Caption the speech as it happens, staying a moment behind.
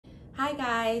Hi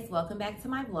guys, welcome back to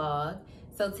my vlog.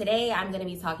 So today I'm going to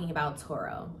be talking about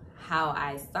Turo, how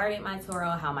I started my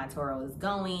Turo, how my Turo is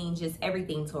going, just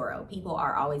everything Turo. People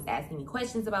are always asking me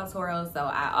questions about Turo, so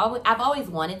I've always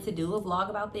wanted to do a vlog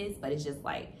about this, but it's just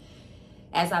like,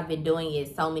 as I've been doing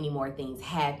it, so many more things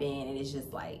happen, and it's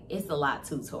just like, it's a lot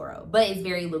to Turo, but it's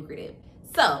very lucrative.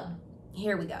 So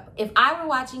here we go. If I were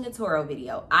watching a Turo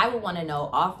video, I would want to know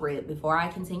off rip before I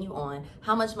continue on,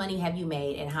 how much money have you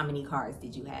made and how many cars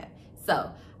did you have?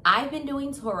 So I've been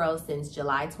doing Turo since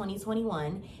July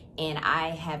 2021 and I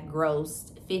have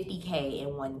grossed 50K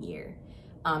in 1 year.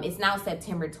 It's now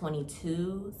September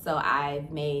 22, so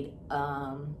I've made,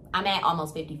 I'm at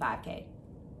almost 55K.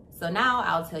 So now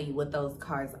I'll tell you what those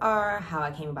cars are, how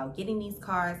I came about getting these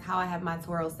cars, how I have my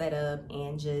Turo set up,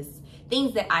 and just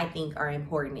things that I think are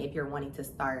important if you're wanting to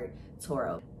start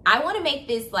Turo. I want to make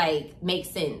this like make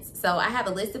sense. So I have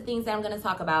a list of things that I'm going to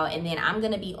talk about, and then I'm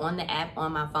going to be on the app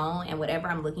on my phone, and whatever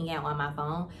I'm looking at on my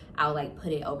phone, I'll like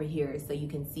put it over here so you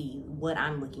can see what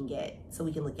I'm looking at, so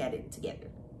we can look at it together.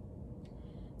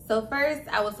 So first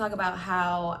I will talk about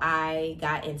how I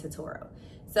got into Turo.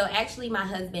 So actually my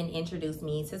husband introduced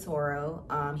me to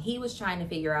Turo. He was trying to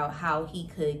figure out how he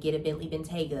could get a Bentley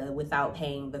Bentayga without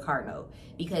paying the car note,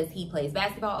 because he plays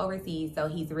basketball overseas, so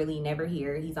he's really never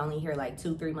here. He's only here like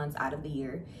 2-3 months out of the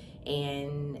year.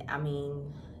 And I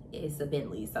mean, it's a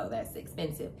Bentley, so that's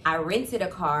expensive. I rented a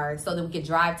car so that we could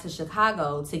drive to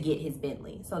Chicago to get his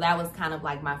Bentley. So that was kind of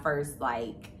like my first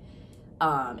like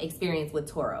experience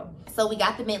with Turo. So we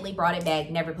got the Bentley, brought it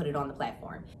back, never put it on the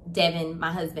platform. Devin,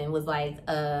 my husband, was like,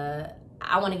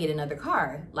 I want to get another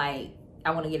car. Like,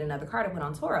 I want to get another car to put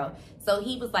on Turo. So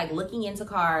he was like looking into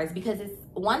cars, because it's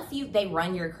once they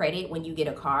run your credit when you get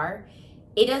a car,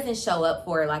 it doesn't show up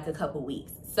for like a couple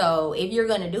weeks. So if you're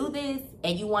going to do this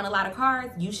and you want a lot of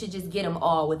cars, you should just get them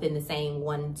all within the same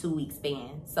 1-2 week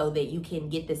span, so that you can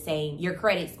get the same, your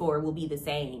credit score will be the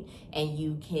same and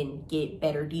you can get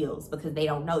better deals, because they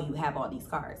don't know you have all these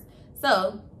cars.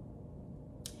 So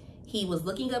he was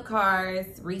looking up cars,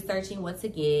 researching what to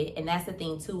get. And that's the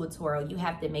thing too with Turo. You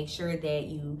have to make sure that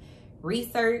you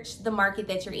research the market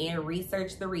that you're in,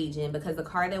 research the region, because a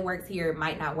car that works here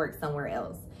might not work somewhere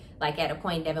else. Like at a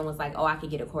point, Devin was like, oh, I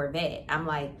could get a Corvette. I'm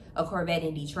like, a Corvette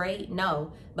in Detroit?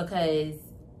 No, because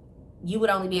you would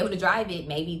only be able to drive it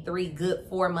maybe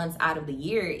 4 months out of the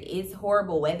year. It's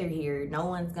horrible weather here. No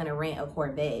one's gonna rent a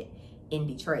Corvette in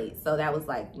Detroit. So that was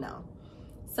like, no.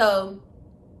 So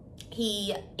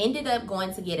he ended up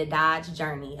going to get a Dodge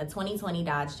Journey, a 2020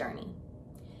 Dodge Journey.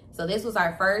 So this was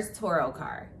our first Turo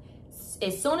car.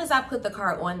 As soon as I put the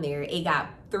car on there, it got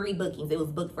 3 bookings. It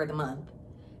was booked for the month.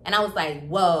 And I was like,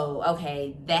 whoa,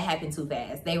 okay, that happened too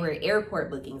fast. They were airport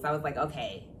bookings. I was like,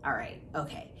 okay, all right,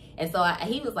 okay. And so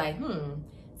he was like,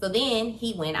 So then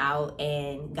he went out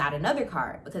and got another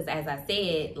car, because as I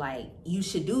said, like, you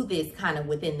should do this kind of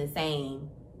within the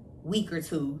same week or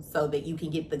two so that you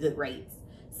can get the good rates.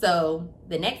 So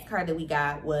the next car that we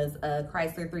got was a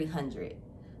Chrysler 300,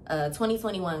 a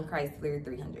 2021 Chrysler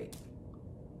 300.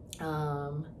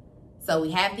 So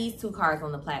we have these 2 cars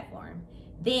on the platform.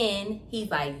 Then he's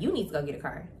like, you need to go get a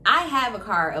car. I have a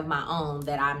car of my own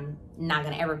that I'm not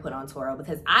gonna ever put on Turo,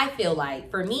 because I feel like,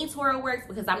 for me, Turo works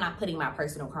because I'm not putting my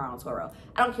personal car on Turo.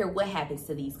 I don't care what happens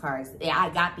to these cars.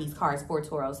 I got these cars for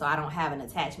Turo, so I don't have an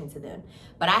attachment to them.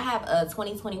 But I have a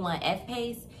 2021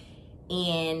 F-Pace,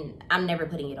 and I'm never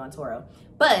putting it on Turo.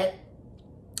 But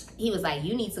he was like,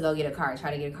 you need to go get a car, try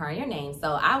to get a car in your name.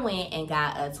 So I went and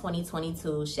got a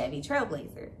 2022 Chevy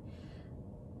Trailblazer.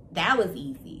 That was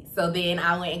easy. So then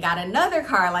I went and got another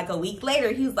car like a week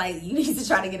later. He was like, you need to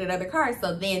try to get another car.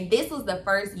 So then this was the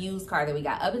first used car that we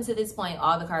got. Up until this point,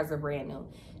 all the cars were brand new.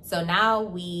 So now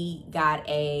we got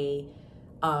a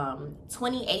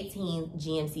 2018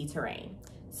 GMC Terrain.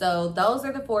 So those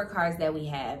are the 4 cars that we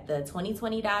have: the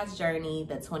 2020 Dodge Journey,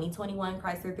 the 2021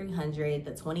 Chrysler 300,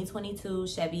 the 2022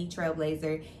 Chevy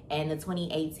Trailblazer, and the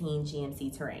 2018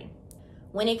 GMC Terrain.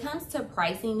 When it comes to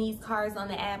pricing these cars on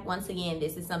the app, once again,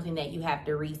 this is something that you have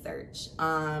to research.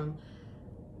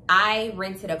 I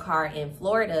rented a car in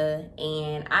Florida,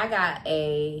 and I got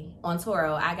on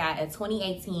Turo, I got a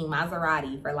 2018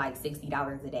 Maserati for like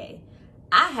 $60 a day.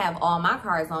 I have all my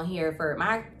cars on here for,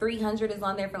 my 300 is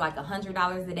on there for like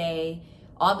 $100 a day.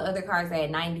 All the other cars are at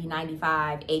 90,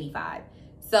 95, 85.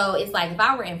 So it's like, if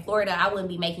I were in Florida, I wouldn't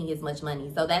be making as much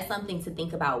money. So that's something to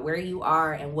think about, where you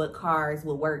are and what cars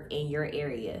will work in your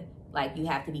area. Like, you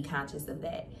have to be conscious of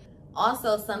that.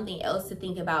 Also, something else to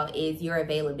think about is your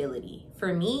availability.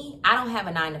 For me, I don't have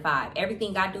a 9 to 5.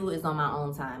 Everything I do is on my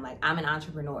own time. Like, I'm an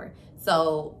entrepreneur.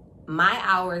 So my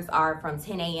hours are from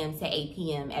 10 a.m. to 8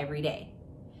 p.m. every day.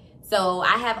 So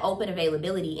I have open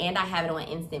availability and I have it on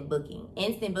instant booking.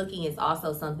 Instant booking is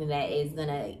also something that is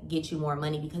gonna get you more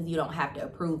money because you don't have to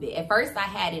approve it. At first I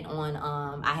had it on,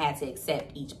 I had to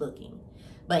accept each booking.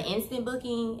 But instant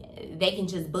booking, they can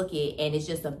just book it and it's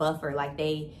just a buffer. Like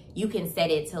you can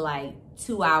set it to like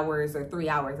 2 hours or 3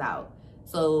 hours out.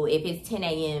 So if it's 10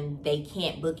 a.m., they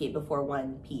can't book it before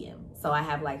 1 p.m. So I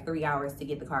have like 3 hours to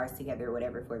get the cars together or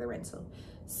whatever for the rental.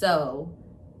 So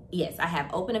yes, I have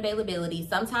open availability.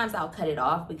 Sometimes I'll cut it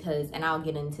off because, and I'll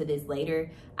get into this later,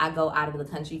 I go out of the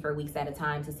country for weeks at a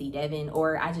time to see Devin,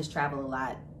 or I just travel a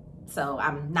lot. So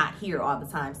I'm not here all the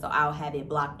time, so I'll have it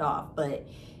blocked off. But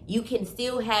you can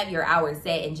still have your hours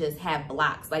set and just have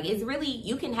blocks. Like it's really,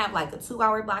 you can have like a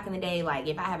 2-hour block in the day. Like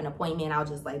if I have an appointment, I'll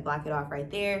just like block it off right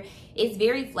there. It's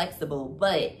very flexible,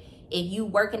 but if you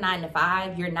work a 9 to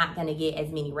 5, you're not gonna get as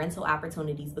many rental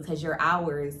opportunities because your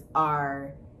hours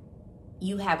are,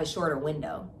 you have a shorter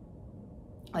window.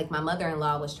 Like my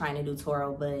mother-in-law was trying to do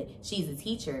Turo, but she's a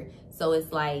teacher. So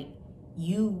it's like,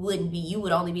 you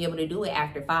would only be able to do it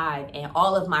after 5. And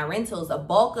all of my rentals, a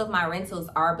bulk of my rentals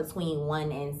are between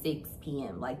 1 and 6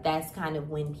 p.m. Like that's kind of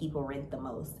when people rent the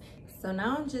most. So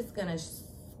now I'm just gonna,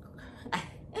 I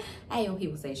hate when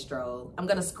people say stroll. I'm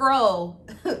gonna scroll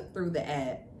through the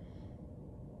app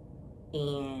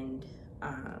and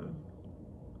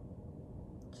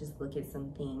just look at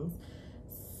some things.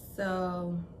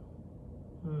 So,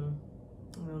 I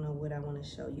don't know what I want to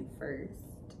show you first.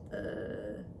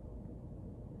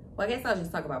 Well, I guess I'll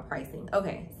just talk about pricing.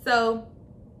 Okay, so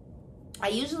I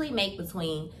usually make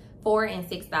between $4,000 and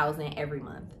 $6,000 every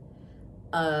month.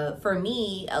 For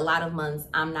me, a lot of months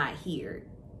I'm not here,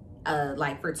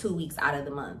 like for 2 weeks out of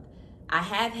the month. I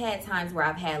have had times where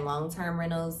I've had long-term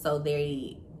rentals, so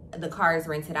the car is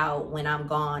rented out when I'm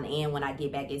gone, and when I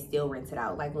get back, it's still rented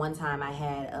out. Like one time I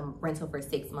had a rental for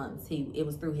 6 months. It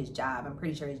was through his job. I'm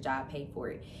pretty sure his job paid for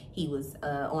it. He was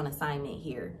on assignment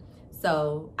here.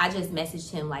 So I just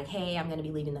messaged him like, hey, I'm gonna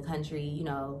be leaving the country, you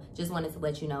know, just wanted to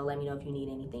let you know, let me know if you need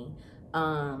anything.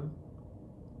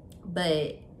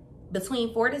 But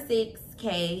between 4 to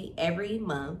 6K every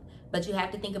month, but you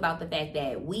have to think about the fact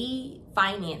that we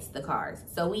finance the cars.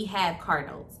 So we have car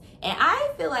notes. And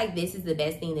I feel like this is the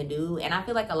best thing to do. And I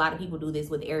feel like a lot of people do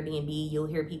this with Airbnb. You'll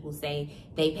hear people say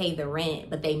they pay the rent,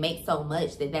 but they make so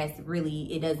much that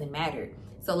it doesn't matter.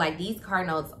 So like these car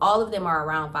notes, all of them are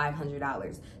around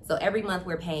 $500. So every month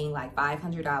we're paying like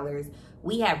 $500.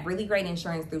 We have really great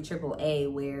insurance through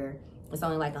AAA where it's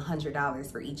only like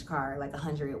 $100 for each car, like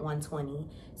 100, 120.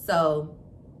 So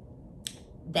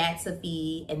that's a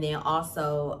fee. And then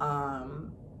also,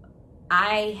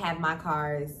 I have my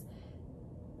cars,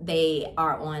 they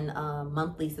are on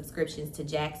monthly subscriptions to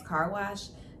Jack's Car Wash.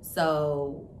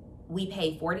 So we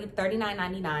pay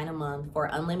 $39.99 a month for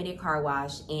unlimited car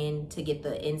wash and to get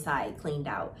the inside cleaned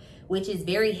out, which is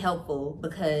very helpful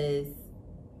because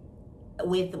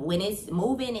when it's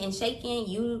moving and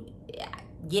shaking,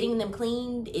 getting them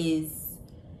cleaned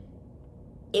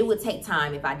it would take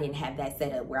time if I didn't have that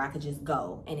set up where I could just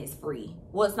go and it's free.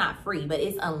 Well, it's not free, but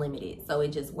it's unlimited, so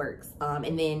it just works.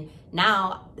 And then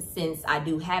now, since I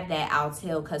do have that, I'll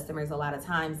tell customers a lot of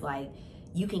times, like,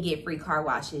 you can get free car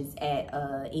washes at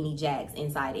any Jack's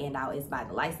inside and out. It's by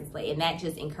the license plate. And that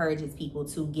just encourages people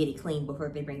to get it clean before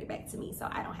they bring it back to me, so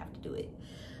I don't have to do it.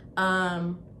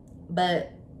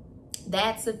 But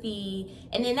that's a fee.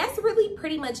 And then that's really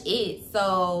pretty much it.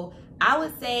 So I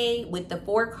would say with the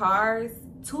 4 cars,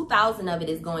 2,000 of it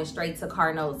is going straight to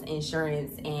car notes,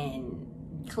 insurance, and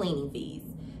cleaning fees.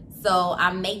 So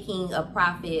I'm making a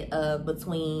profit of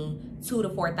between $2,000 to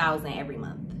 $4,000 every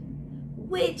month,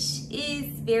 which is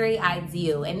very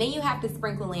ideal. And then you have to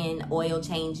sprinkle in oil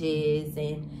changes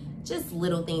and just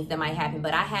little things that might happen,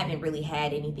 but I haven't really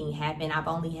had anything happen. I've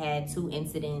only had 2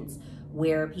 incidents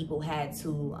where people had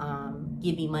to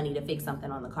give me money to fix something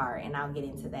on the car, and I'll get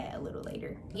into that a little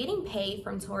later. Getting paid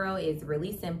from Turo is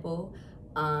really simple.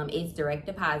 It's direct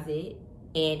deposit,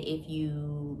 and if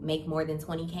you make more than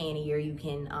 20K in a year, you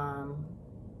can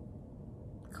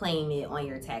claim it on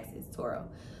your taxes, Turo.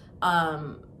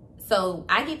 So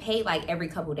I get paid like every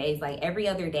couple days, like every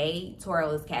other day.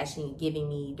 Turo is giving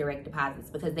me direct deposits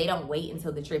because they don't wait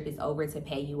until the trip is over to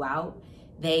pay you out.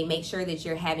 They make sure that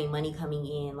you're having money coming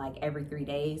in like every 3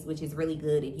 days, which is really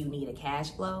good if you need a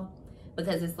cash flow,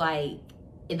 because it's like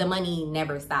the money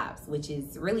never stops, which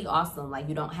is really awesome. Like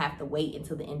you don't have to wait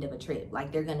until the end of a trip.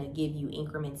 Like they're gonna give you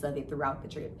increments of it throughout the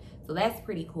trip. So that's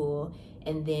pretty cool.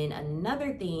 And then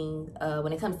another thing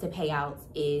when it comes to payouts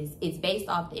is it's based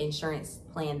off the insurance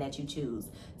plan that you choose.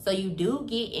 So you do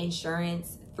get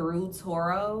insurance through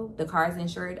Turo. The car's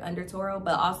insured under Turo,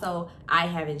 but also I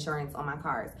have insurance on my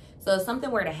cars. So if something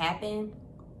were to happen,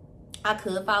 I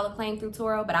could file a claim through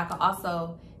Turo, but I could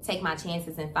also take my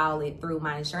chances and file it through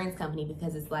my insurance company,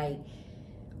 because it's like,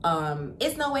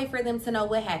 it's no way for them to know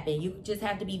what happened. You just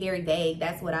have to be very vague.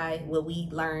 That's what we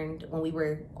learned when we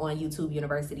were on YouTube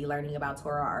University learning about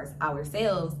Turo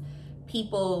ourselves.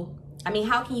 People, I mean,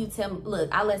 how can you tell me, look,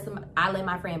 I let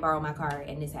my friend borrow my car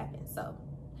and this happened. So,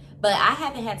 but I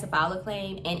haven't had to file a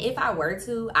claim, and if I were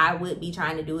to, I would be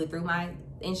trying to do it through my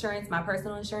insurance, my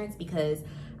personal insurance, because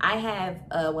I have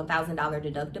a $1,000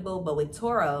 deductible. But with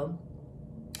Turo,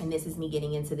 and this is me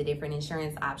getting into the different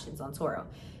insurance options on Turo,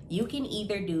 you can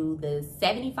either do the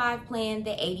 75 plan,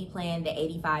 the 80 plan, the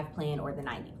 85 plan, or the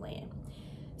 90 plan.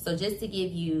 So just to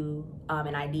give you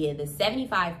an idea, the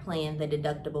 75 plan, the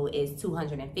deductible is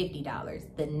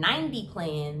 $250. The 90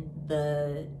 plan,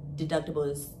 the deductible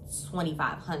is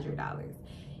 $2,500.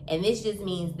 And this just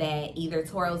means that either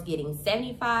Toro's getting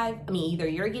either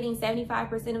you're getting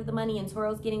 75% of the money and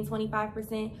Toro's getting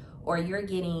 25%, or you're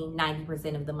getting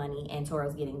 90% of the money and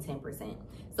Toro's getting 10%.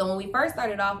 So when we first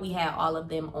started off, we had all of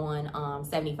them on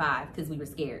 75 because we were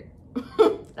scared.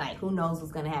 Like, who knows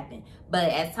what's gonna happen? But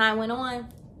as time went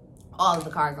on, all of the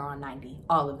cars are on 90,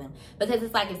 all of them. Because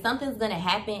it's like, if something's gonna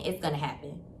happen, it's gonna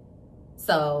happen.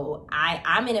 So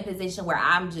I'm in a position where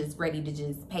I'm just ready to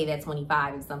just pay that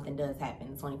 25 if something does happen,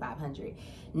 2,500.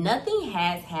 Nothing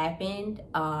has happened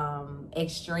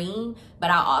extreme, but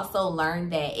I also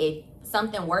learned that if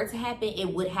something were to happen,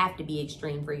 it would have to be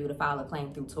extreme for you to file a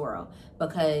claim through Turo.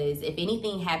 Because if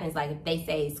anything happens, like if they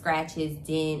say scratches,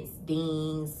 dents,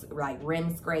 dings, like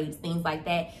rim scrapes, things like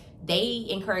that, they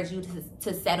encourage you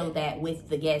to settle that with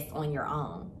the guest on your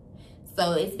own.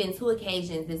 So it's been 2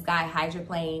 occasions this guy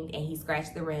hydroplaned and he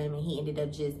scratched the rim, and he ended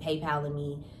up just PayPaling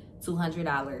me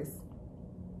 $200.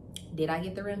 Did I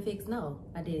get the rim fixed? No,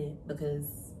 I didn't, because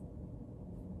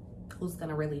who's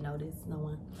gonna really notice? No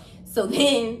one. So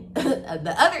then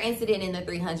the other incident in the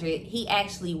 300, he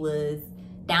actually was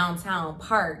downtown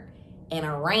parked and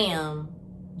a ram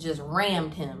just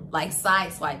rammed him, like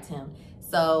sideswiped him.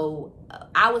 So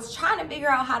I was trying to figure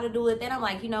out how to do it. Then I'm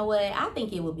like, you know what? I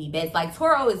think it would be best. Like,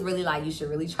 Turo is really like, you should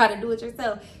really try to do it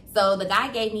yourself. So the guy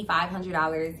gave me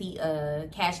 $500. He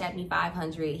cash at me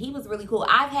 $500. He was really cool.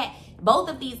 Both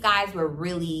of these guys were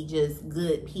really just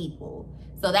good people.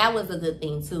 So that was a good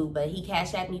thing too. But he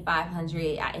cashed at me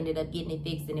 $500. I ended up getting it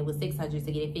fixed, and it was $600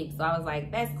 to get it fixed. So I was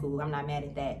like, that's cool. I'm not mad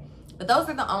at that. But those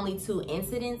are the only 2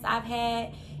 incidents I've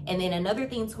had. And then another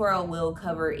thing Turo will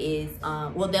cover is,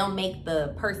 well, they'll make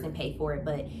the person pay for it.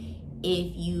 But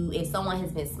if someone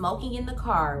has been smoking in the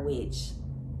car, which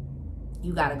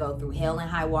you got to go through hell and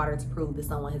high water to prove that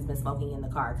someone has been smoking in the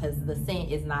car, because the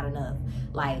scent is not enough.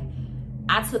 Like,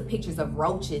 I took pictures of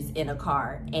roaches in a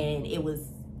car, and it was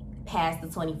past the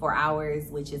 24 hours,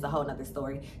 which is a whole nother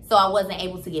story. So I wasn't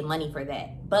able to get money for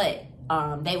that. But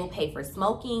they will pay for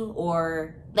smoking,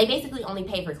 or they basically only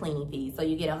pay for cleaning fees. So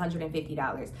you get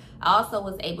 $150. I also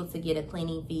was able to get a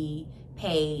cleaning fee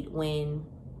paid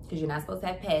because you're not supposed to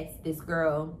have pets. This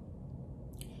girl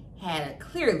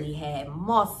clearly had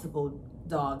multiple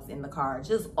dogs in the car,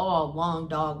 just all long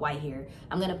dog white hair.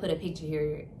 I'm going to put a picture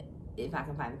here if I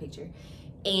can find the picture.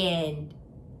 And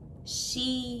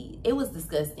it was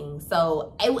disgusting.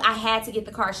 So I had to get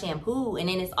the car shampooed. And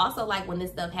then it's also like, when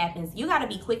this stuff happens, you got to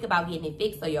be quick about getting it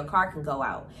fixed so your car can go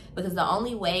out, because the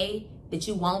only way that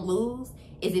you won't lose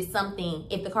is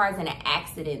if the car is in an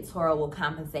accident, Turo will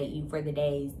compensate you for the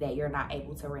days that you're not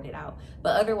able to rent it out.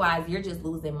 But otherwise, you're just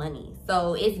losing money.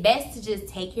 So it's best to just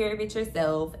take care of it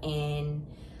yourself, and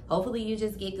hopefully you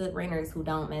just get good renters who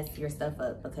don't mess your stuff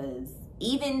up. Because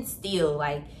even still,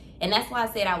 like, and that's why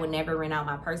I said I would never rent out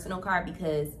my personal car,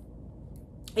 because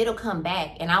it'll come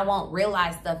back and I won't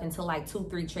realize stuff until like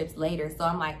 2-3 trips later. So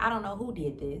I'm like, I don't know who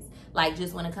did this. Like,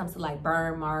 just when it comes to like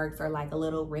burn marks or like a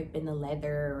little rip in the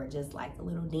leather or just like a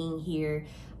little ding here,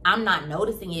 I'm not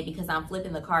noticing it because I'm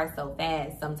flipping the car so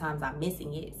fast. Sometimes I'm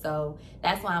missing it. So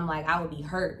that's why I'm like, I would be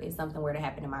hurt if something were to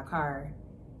happen to my car.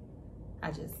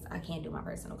 I can't do my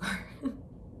personal car.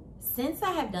 Since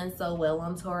I have done so well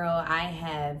on Turo, I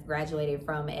have graduated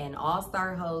from an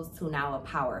all-star host to now a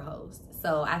power host.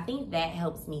 So I think that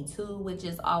helps me too with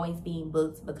just always being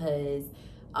booked, because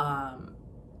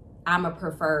I'm a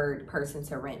preferred person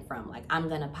to rent from. Like, I'm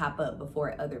gonna pop up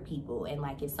before other people, and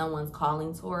like if someone's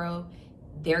calling Turo,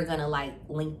 they're gonna like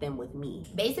link them with me.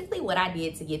 Basically what I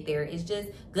did to get there is just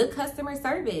good customer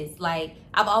service. Like,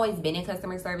 I've always been in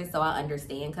customer service, so I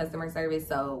understand customer service.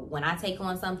 So when I take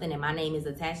on something and my name is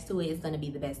attached to it, it's gonna be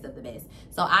the best of the best.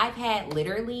 So I've had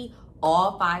literally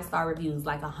all 5-star reviews,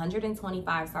 like 125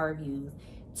 5-star reviews.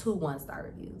 2 1-star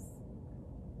reviews.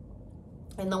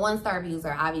 And the 1-star reviews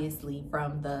are obviously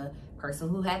from the person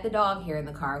who had the dog hair in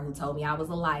the car, who told me I was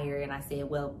a liar. And I said,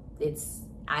 well,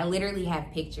 I literally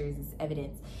have pictures, it's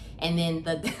evidence. And then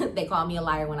they called me a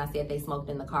liar when I said they smoked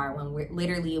in the car, when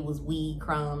literally it was weed,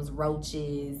 crumbs,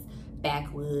 roaches,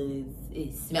 backwoods.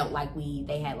 It smelled like weed.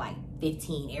 They had like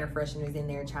 15 air fresheners in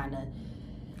there trying to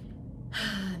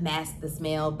mask the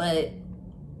smell. But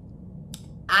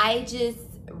I just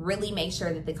really make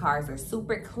sure that the cars are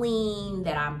super clean,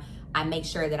 that I make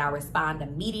sure that I respond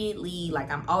immediately.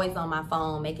 Like, I'm always on my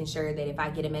phone, making sure that if I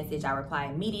get a message, I reply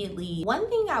immediately. One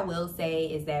thing I will say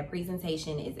is that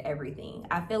presentation is everything.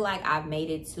 I feel like I've made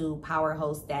it to power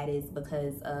host status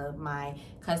because of my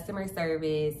customer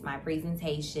service, my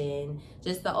presentation,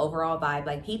 just the overall vibe.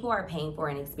 Like, people are paying for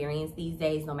an experience these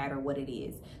days, no matter what it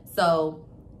is. So,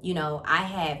 you know, I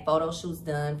had photo shoots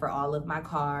done for all of my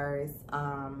cars.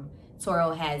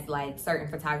 Turo has like certain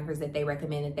photographers that they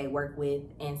recommend that they work with.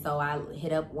 And so I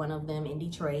hit up one of them in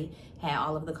Detroit, had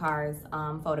all of the cars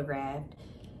photographed.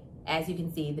 As you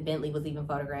can see, the Bentley was even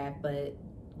photographed, but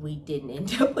we didn't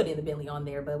end up putting the Bentley on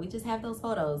there, but we just have those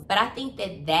photos. But I think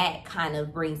that kind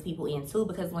of brings people in too,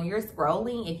 because when you're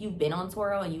scrolling, if you've been on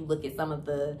Turo and you look at some of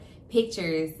the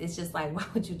pictures, it's just like, why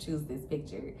would you choose this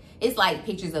picture? It's like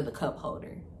pictures of the cup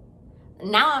holder.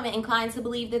 Now I'm inclined to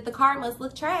believe that the car must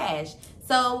look trash.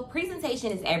 So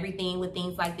presentation is everything with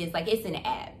things like this. Like, it's an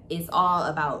app. It's all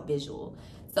about visual.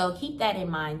 So keep that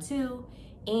in mind too.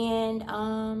 And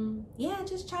yeah,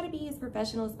 just try to be as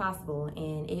professional as possible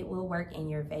and it will work in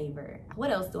your favor. What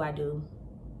else do I do?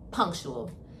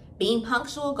 Punctual. Being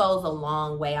punctual goes a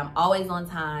long way. I'm always on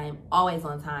time, always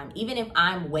on time. Even if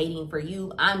I'm waiting for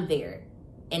you, I'm there.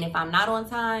 And if I'm not on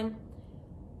time,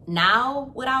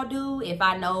 now what I'll do, if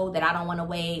I know that I don't want to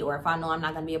wait, or if I know I'm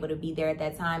not going to be able to be there at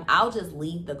that time, I'll just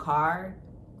leave the car,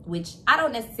 which I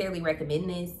don't necessarily recommend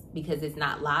this because it's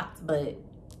not locked, but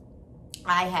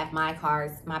I have my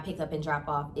cars, my pickup and drop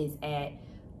off is at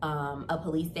a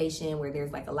police station where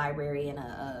there's like a library and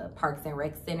a Parks and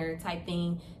Rec Center type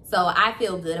thing. So I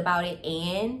feel good about it,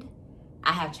 and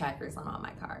I have trackers on all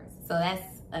my cars. So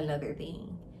that's another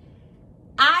thing.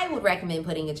 I would recommend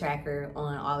putting a tracker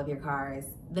on all of your cars.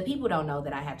 The people don't know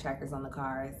that I have trackers on the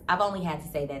cars. I've only had to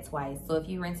say that twice. So if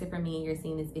you rented from me and you're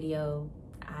seeing this video,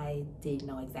 I did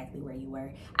know exactly where you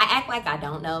were. I act like I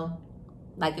don't know.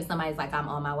 Like, if somebody's like, I'm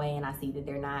on my way and I see that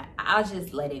they're not, I'll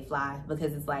just let it fly,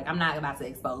 because it's like, I'm not about to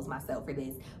expose myself for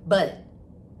this. But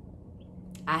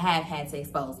I have had to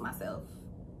expose myself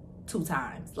 2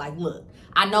 times. Like, look,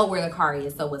 I know where the car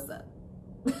is, so what's up?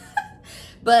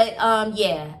 But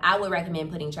yeah, I would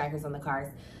recommend putting trackers on the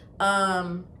cars.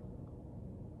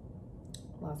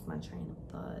 Lost my train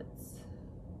of thoughts.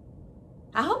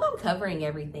 I hope I'm covering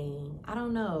everything. I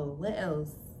don't know. What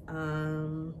else?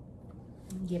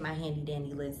 Get my handy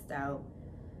dandy list out.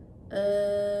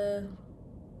 I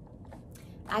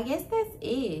guess that's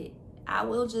it. I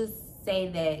will just say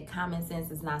that common sense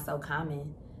is not so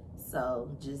common.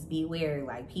 So just beware.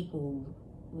 Like, people,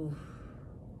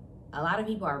 a lot of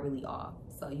people are really off.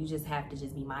 So you just have to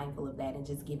just be mindful of that and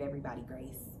just give everybody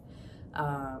grace.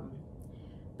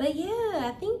 But yeah,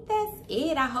 I think that's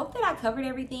it. I hope that I covered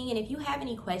everything. And if you have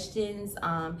any questions,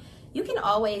 you can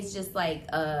always just like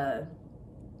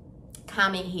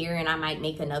comment here, and I might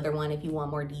make another one if you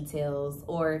want more details,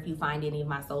 or if you find any of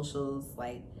my socials.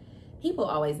 Like, people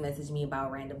always message me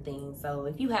about random things. So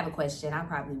if you have a question, I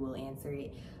probably will answer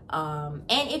it. And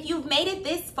if you've made it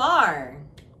this far,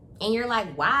 and you're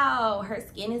like, wow, her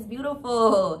skin is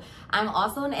beautiful. I'm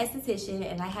also an esthetician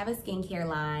and I have a skincare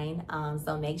line.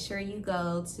 So make sure you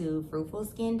go to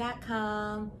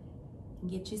fruitfulskin.com and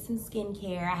get you some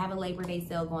skincare. I have a Labor Day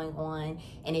sale going on.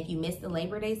 And if you missed the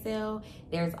Labor Day sale,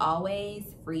 there's always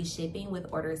free shipping with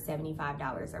orders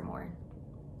 $75 or more.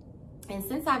 And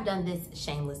since I've done this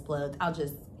shameless plug, I'll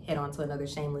just head on to another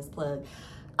shameless plug.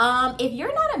 If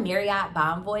you're not a Marriott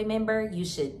Bonvoy member, you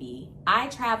should be. I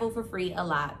travel for free a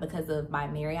lot because of my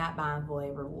Marriott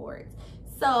Bonvoy rewards.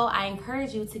 So I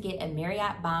encourage you to get a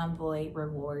Marriott Bonvoy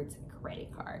rewards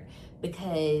credit card,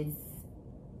 because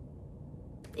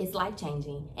it's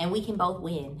life-changing and we can both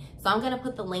win. So I'm going to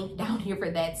put the link down here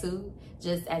for that too,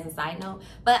 just as a side note.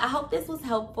 But I hope this was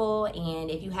helpful,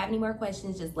 and if you have any more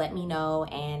questions, just let me know.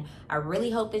 And I really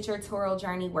hope that your Turo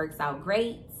journey works out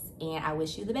great, and I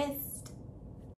wish you the best.